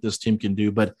to see what this team can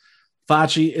do. But,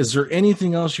 Facci, is there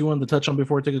anything else you wanted to touch on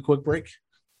before we take a quick break?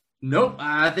 Nope.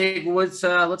 I think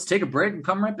let's take a break and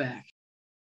come right back.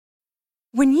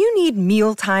 When you need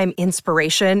mealtime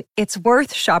inspiration, it's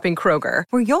worth shopping Kroger,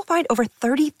 where you'll find over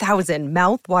 30,000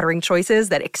 mouth-watering choices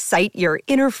that excite your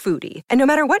inner foodie. And no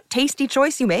matter what tasty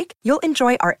choice you make, you'll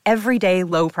enjoy our everyday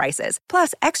low prices,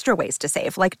 plus extra ways to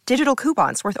save, like digital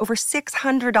coupons worth over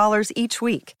 $600 each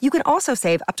week. You can also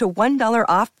save up to $1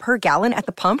 off per gallon at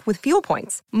the pump with fuel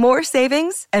points. More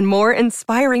savings and more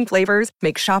inspiring flavors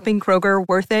make shopping Kroger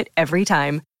worth it every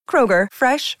time. Kroger,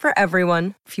 fresh for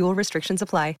everyone. Fuel restrictions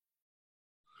apply.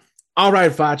 All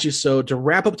right, Facci. So to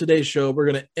wrap up today's show,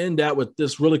 we're going to end out with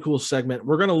this really cool segment.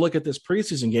 We're going to look at this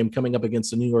preseason game coming up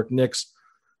against the New York Knicks.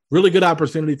 Really good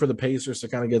opportunity for the Pacers to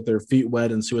kind of get their feet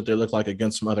wet and see what they look like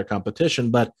against some other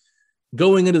competition. But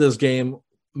going into this game,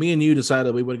 me and you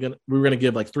decided we were going to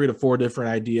give like 3 to 4 different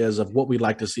ideas of what we'd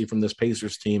like to see from this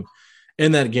Pacers team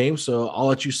in that game. So I'll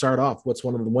let you start off. What's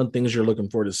one of the things you're looking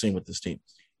forward to seeing with this team?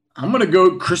 I'm going to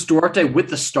go Chris Duarte with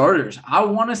the starters. I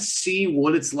want to see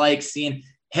what it's like seeing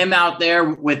him out there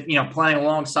with, playing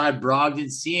alongside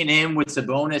Brogdon, seeing him with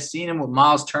Sabonis, seeing him with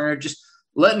Miles Turner, just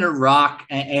letting it rock,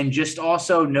 and just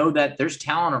also know that there's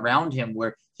talent around him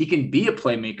where he can be a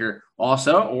playmaker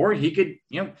also, or he could,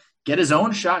 get his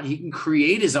own shot. He can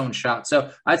create his own shot.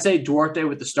 So I'd say Duarte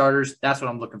with the starters. That's what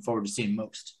I'm looking forward to seeing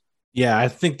most. Yeah, I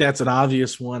think that's an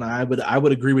obvious one. I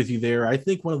would agree with you there. I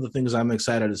think one of the things I'm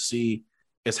excited to see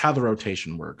is how the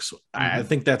rotation works. I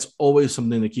think that's always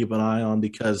something to keep an eye on,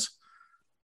 because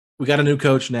we got a new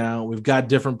coach now. We've got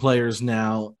different players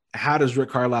now. How does Rick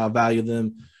Carlisle value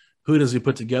them? Who does he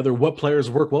put together? What players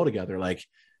work well together? Like,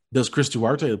 does Chris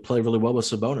Duarte play really well with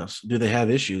Sabonis? Do they have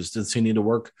issues? Does he need to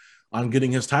work on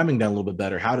getting his timing down a little bit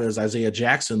better? How does Isaiah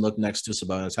Jackson look next to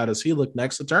Sabonis? How does he look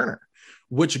next to Turner?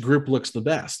 Which group looks the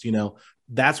best?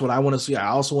 That's what I want to see. I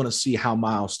also want to see how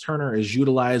Miles Turner is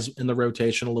utilized in the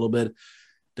rotation a little bit.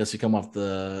 Does he come off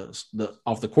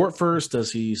the court first?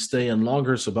 Does he stay in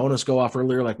longer? Sabonis go off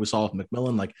earlier, like we saw with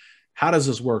McMillan? Like, how does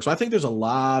this work? So I think there's a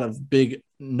lot of big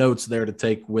notes there to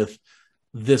take with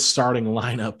this starting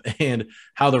lineup and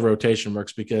how the rotation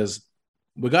works, because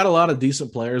we got a lot of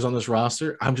decent players on this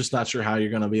roster. I'm just not sure how you're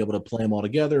going to be able to play them all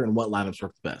together and what lineups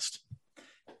work the best.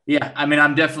 Yeah, I mean,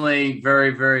 I'm definitely very,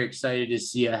 very excited to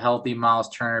see a healthy Miles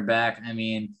Turner back. I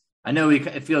mean, I know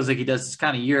it feels like he does this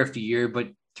kind of year after year, but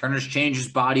Turner's changed his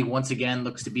body once again,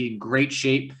 looks to be in great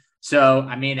shape. So,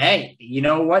 I mean, hey, you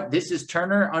know what? This is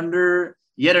Turner under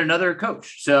yet another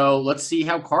coach. So let's see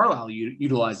how Carlisle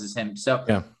utilizes him. So,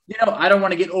 I don't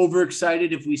want to get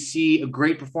overexcited if we see a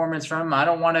great performance from him. I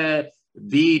don't want to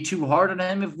be too hard on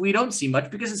him if we don't see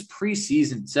much because it's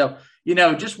preseason. So,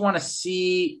 just want to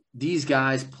see these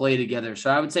guys play together. So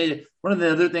I would say that one of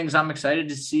the other things I'm excited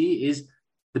to see is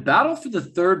the battle for the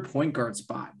third point guard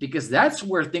spot, because that's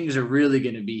where things are really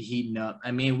going to be heating up. I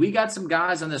mean, we got some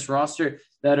guys on this roster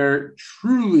that are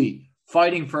truly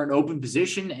fighting for an open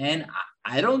position, and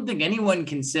I don't think anyone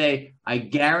can say, I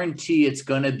guarantee it's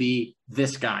going to be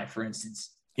this guy, for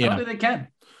instance. I don't think they can.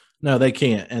 No, they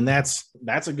can't. And that's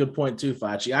a good point too,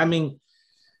 Facci. I mean,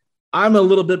 I'm a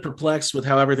little bit perplexed with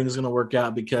how everything's going to work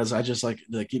out, because I just do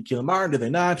they keep Keelan Martin? Do they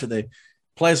not? Do they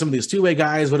play some of these two-way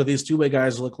guys? What do these two-way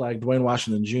guys look like? Dwayne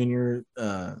Washington Jr.,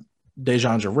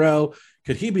 Dejan Jarreau.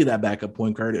 Could he be that backup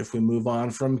point guard if we move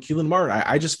on from Keelan Martin?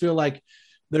 I just feel like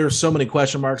there are so many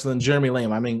question marks. And then Jeremy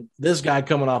Lamb, I mean, this guy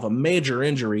coming off a major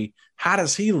injury, how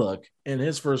does he look in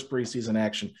his first preseason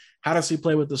action? How does he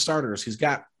play with the starters? He's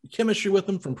got chemistry with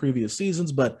them from previous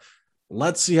seasons, but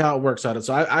let's see how it works out.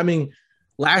 So, I mean,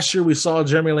 last year we saw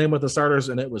Jeremy Lamb with the starters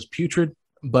and it was putrid,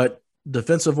 but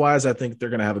defensive-wise, I think they're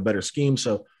going to have a better scheme.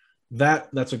 So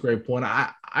that's a great point.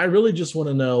 I really just want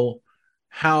to know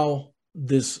how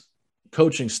this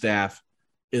coaching staff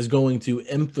is going to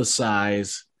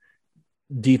emphasize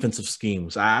defensive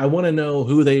schemes. I want to know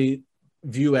who they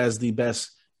view as the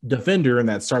best defender in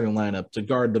that starting lineup to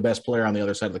guard the best player on the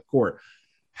other side of the court.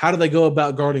 How do they go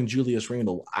about guarding Julius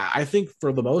Randle? I think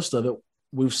for the most of it,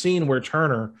 we've seen where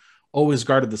Turner always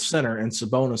guarded the center and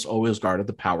Sabonis always guarded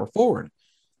the power forward.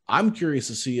 I'm curious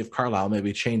to see if Carlisle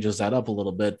maybe changes that up a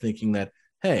little bit, thinking that,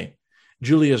 hey,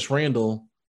 Julius Randle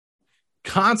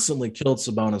constantly killed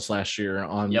Sabonis last year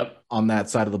on that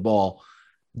side of the ball.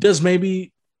 Does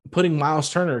maybe putting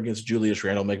Miles Turner against Julius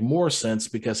Randle make more sense,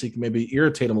 because he can maybe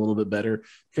irritate him a little bit better,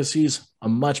 because he's a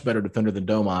much better defender than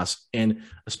Domas. And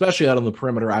especially out on the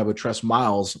perimeter, I would trust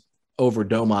Miles over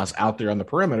Domas out there on the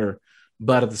perimeter.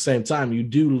 But at the same time, you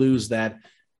do lose that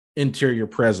interior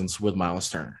presence with Miles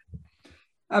Turner.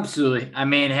 Absolutely. I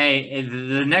mean, hey,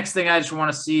 the next thing I just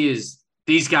want to see is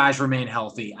these guys remain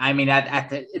healthy. I mean,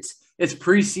 it's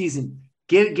preseason.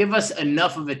 Give us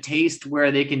enough of a taste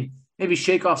where they can maybe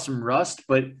shake off some rust.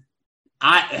 But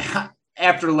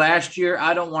after last year,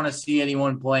 I don't want to see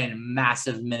anyone playing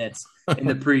massive minutes in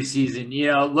the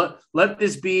preseason. Let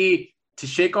this be to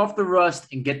shake off the rust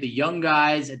and get the young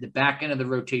guys at the back end of the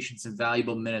rotation some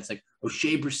valuable minutes. Like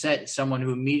O'Shea Brissett is someone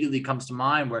who immediately comes to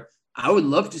mind, where I would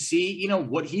love to see,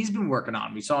 what he's been working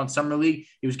on. We saw in Summer League,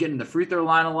 he was getting the free throw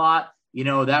line a lot.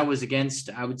 That was against,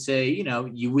 I would say,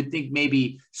 you would think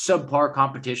maybe subpar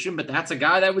competition, but that's a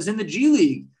guy that was in the G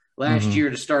League last year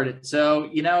to start it.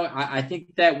 So, I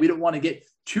think that we don't want to get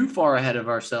too far ahead of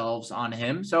ourselves on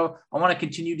him. So I want to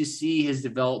continue to see his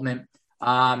development.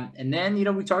 And then,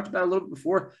 we talked about it a little bit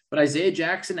before, but Isaiah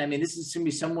Jackson, I mean, this is going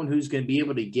to be someone who's going to be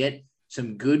able to get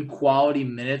some good quality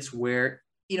minutes where,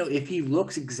 if he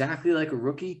looks exactly like a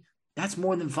rookie, that's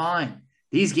more than fine.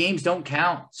 These games don't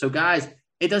count. So, guys,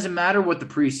 it doesn't matter what the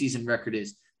preseason record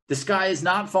is. The sky is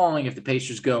not falling if the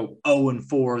Pacers go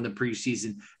 0-4 in the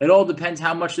preseason. It all depends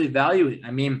how much they value it.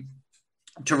 I mean,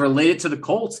 to relate it to the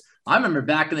Colts, I remember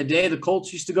back in the day, the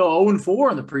Colts used to go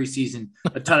 0-4 in the preseason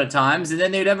a ton of times, and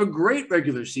then they'd have a great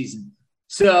regular season.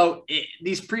 So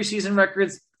these preseason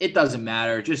records, it doesn't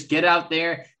matter. Just get out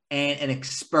there and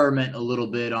experiment a little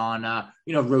bit on,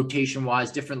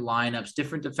 rotation-wise, different lineups,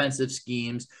 different defensive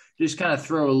schemes. Just kind of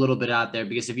throw a little bit out there,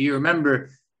 because if you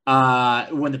remember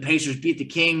when the Pacers beat the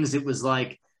Kings, it was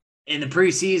like in the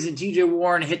preseason, TJ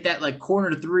Warren hit that like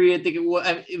corner three. I think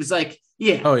it was like,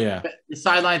 the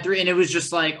sideline three. And it was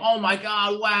just like, oh my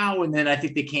God, wow. And then I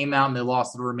think they came out and they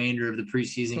lost the remainder of the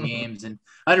preseason games. And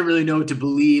I didn't really know what to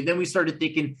believe. Then we started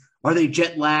thinking, are they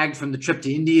jet lagged from the trip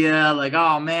to India? Like,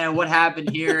 oh man, what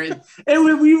happened here?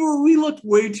 and we looked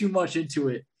way too much into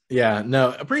it. Yeah,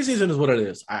 no, preseason is what it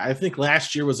is. I think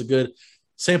last year was a good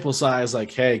sample size.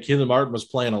 Like, hey, Keelan Martin was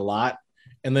playing a lot,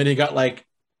 and then he got like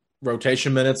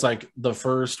rotation minutes, like the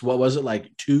first,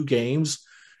 2 games.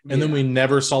 And then we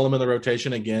never saw him in the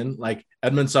rotation again. Like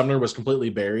Edmund Sumner was completely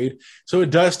buried. So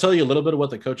it does tell you a little bit of what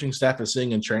the coaching staff is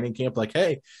seeing in training camp. Like,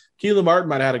 hey, Keelan Martin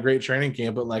might have had a great training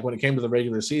camp, but like when it came to the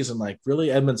regular season, like really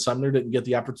Edmund Sumner didn't get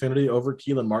the opportunity over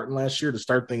Keelan Martin last year to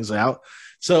start things out.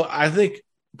 So I think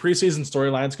preseason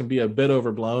storylines can be a bit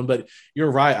overblown, but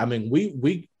you're right. I mean,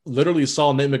 we literally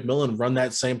saw Nate McMillan run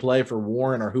that same play for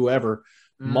Warren or whoever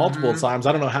multiple times.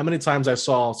 I don't know how many times I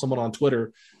saw someone on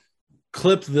Twitter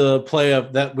clip the play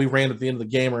of that we ran at the end of the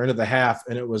game or into the half,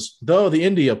 and it was the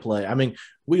India play. I mean,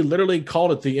 we literally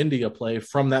called it the India play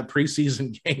from that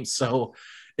preseason game. So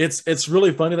it's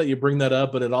really funny that you bring that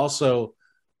up, but it also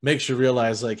makes you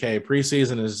realize, like, hey,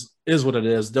 preseason is what it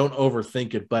is. Don't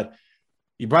overthink it. But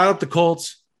you brought up the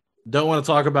Colts. Don't want to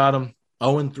talk about them.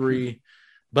 0-3.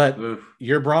 But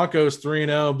your Broncos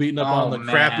 3-0, beating up on the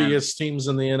crappiest teams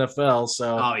in the NFL.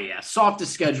 So,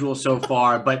 softest schedule so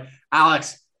far. But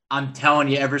Alex, I'm telling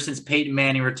you, ever since Peyton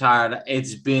Manning retired,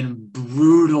 it's been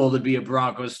brutal to be a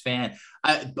Broncos fan.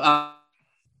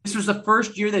 This was the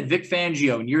first year that Vic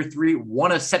Fangio in year 3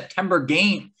 won a September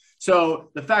game. So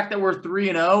the fact that we're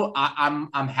 3-0,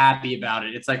 I'm happy about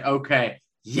it. It's like, okay,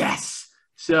 yes.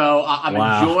 So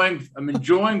I'm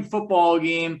enjoying football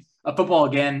again.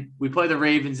 We play the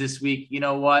Ravens this week. You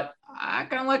know what? I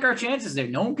kind of like our chances there.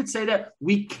 No one could say that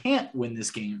we can't win this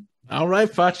game. All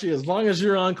right, Facci, as long as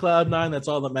you're on cloud 9, that's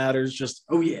all that matters. Just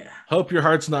hope your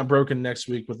heart's not broken next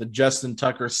week with the Justin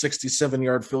Tucker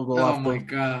 67-yard field goal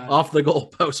off the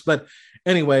goalpost. But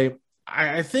anyway,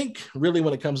 I think really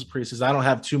when it comes to preseason, I don't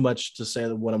have too much to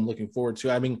say what I'm looking forward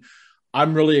to. I mean,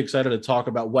 I'm really excited to talk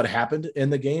about what happened in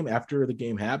the game after the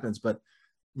game happens. But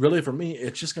really for me,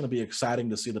 it's just going to be exciting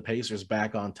to see the Pacers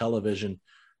back on television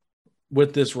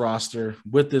with this roster,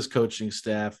 with this coaching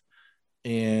staff,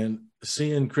 and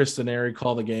seeing Chris Denary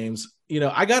call the games. You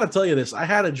know, I got to tell you this. I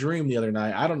had a dream the other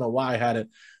night. I don't know why I had it.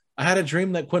 I had a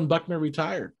dream that Quinn Buckner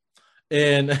retired.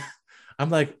 And I'm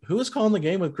like, who is calling the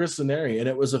game with Chris Denary? And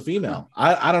it was a female.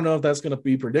 I don't know if that's going to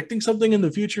be predicting something in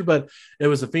the future, but it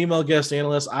was a female guest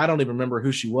analyst. I don't even remember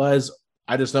who she was.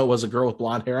 I just know it was a girl with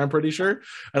blonde hair, I'm pretty sure.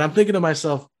 And I'm thinking to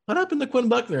myself, what happened to Quinn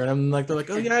Buckner? And I'm like, they're like,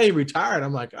 oh yeah, he retired.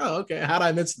 I'm like, oh, okay. How'd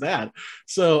I miss that?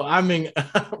 So, I mean,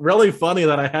 really funny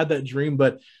that I had that dream,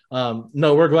 but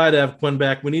no, we're glad to have Quinn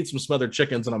back. We need some smothered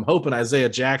chickens, and I'm hoping Isaiah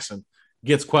Jackson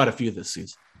gets quite a few this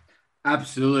season.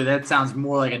 Absolutely. That sounds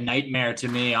more like a nightmare to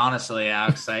me, honestly,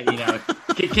 Alex.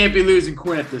 Can't be losing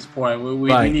Quinn at this point.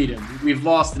 We need him. We've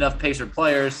lost enough Pacer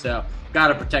players, so got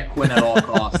to protect Quinn at all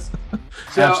costs.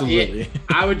 So absolutely.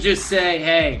 I would just say,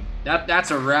 hey,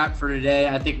 that's a wrap for today.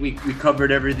 I think we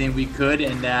covered everything we could.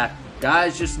 And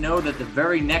guys, just know that the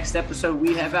very next episode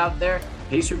we have out there,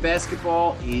 Pacer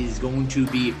basketball is going to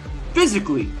be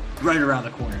physically right around the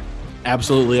corner.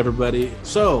 Absolutely, everybody.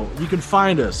 So you can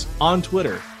find us on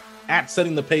Twitter at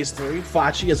SettingThePace3.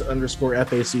 Facci is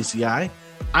 _FACCI.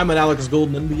 I'm at Alex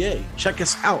Golden NBA. Check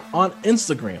us out on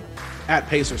Instagram at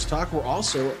Pacers Talk. We're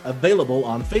also available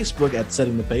on Facebook at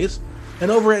Setting the Pace and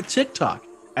over at TikTok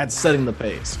at Setting the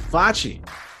Pace. Facci,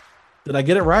 did I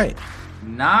get it right?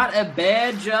 Not a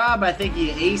bad job. I think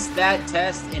you aced that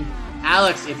test. And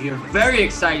Alex, if you're very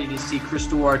excited to see Chris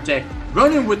Duarte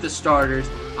running with the starters,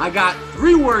 I got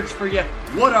 3 words for you.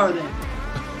 What are they?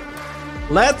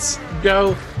 Let's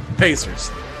go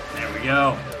Pacers. There we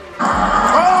go.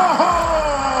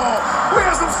 Oh, we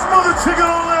got some smothered chicken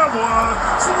on that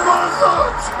one.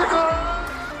 Smothered chicken.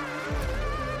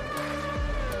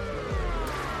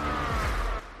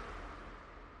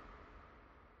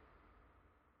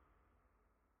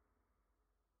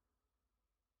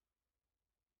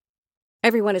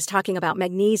 Everyone is talking about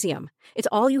magnesium. It's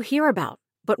all you hear about.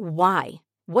 But why?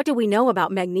 What do we know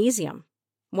about magnesium?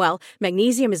 Well,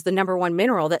 magnesium is the #1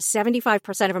 mineral that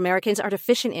 75% of Americans are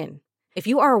deficient in. If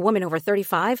you are a woman over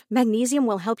 35, magnesium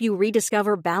will help you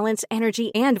rediscover balance,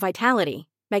 energy, and vitality.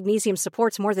 Magnesium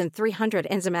supports more than 300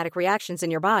 enzymatic reactions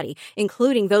in your body,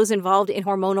 including those involved in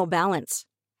hormonal balance.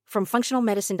 From functional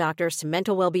medicine doctors to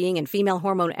mental well-being and female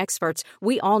hormone experts,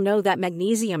 we all know that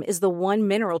magnesium is the one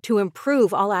mineral to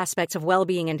improve all aspects of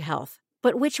well-being and health.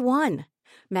 But which one?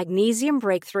 Magnesium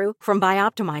Breakthrough from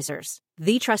Bioptimizers,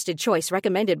 the trusted choice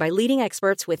recommended by leading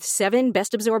experts with 7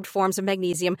 best-absorbed forms of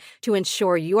magnesium to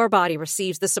ensure your body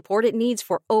receives the support it needs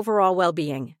for overall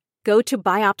well-being. Go to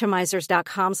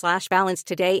bioptimizers.com/balance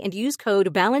today and use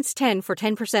code BALANCE10 for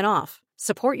 10% off.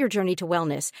 Support your journey to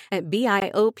wellness at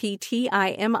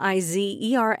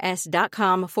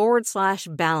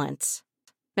bioptimizers.com/balance.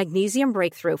 Magnesium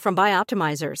Breakthrough from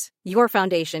Bioptimizers, your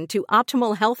foundation to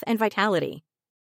optimal health and vitality.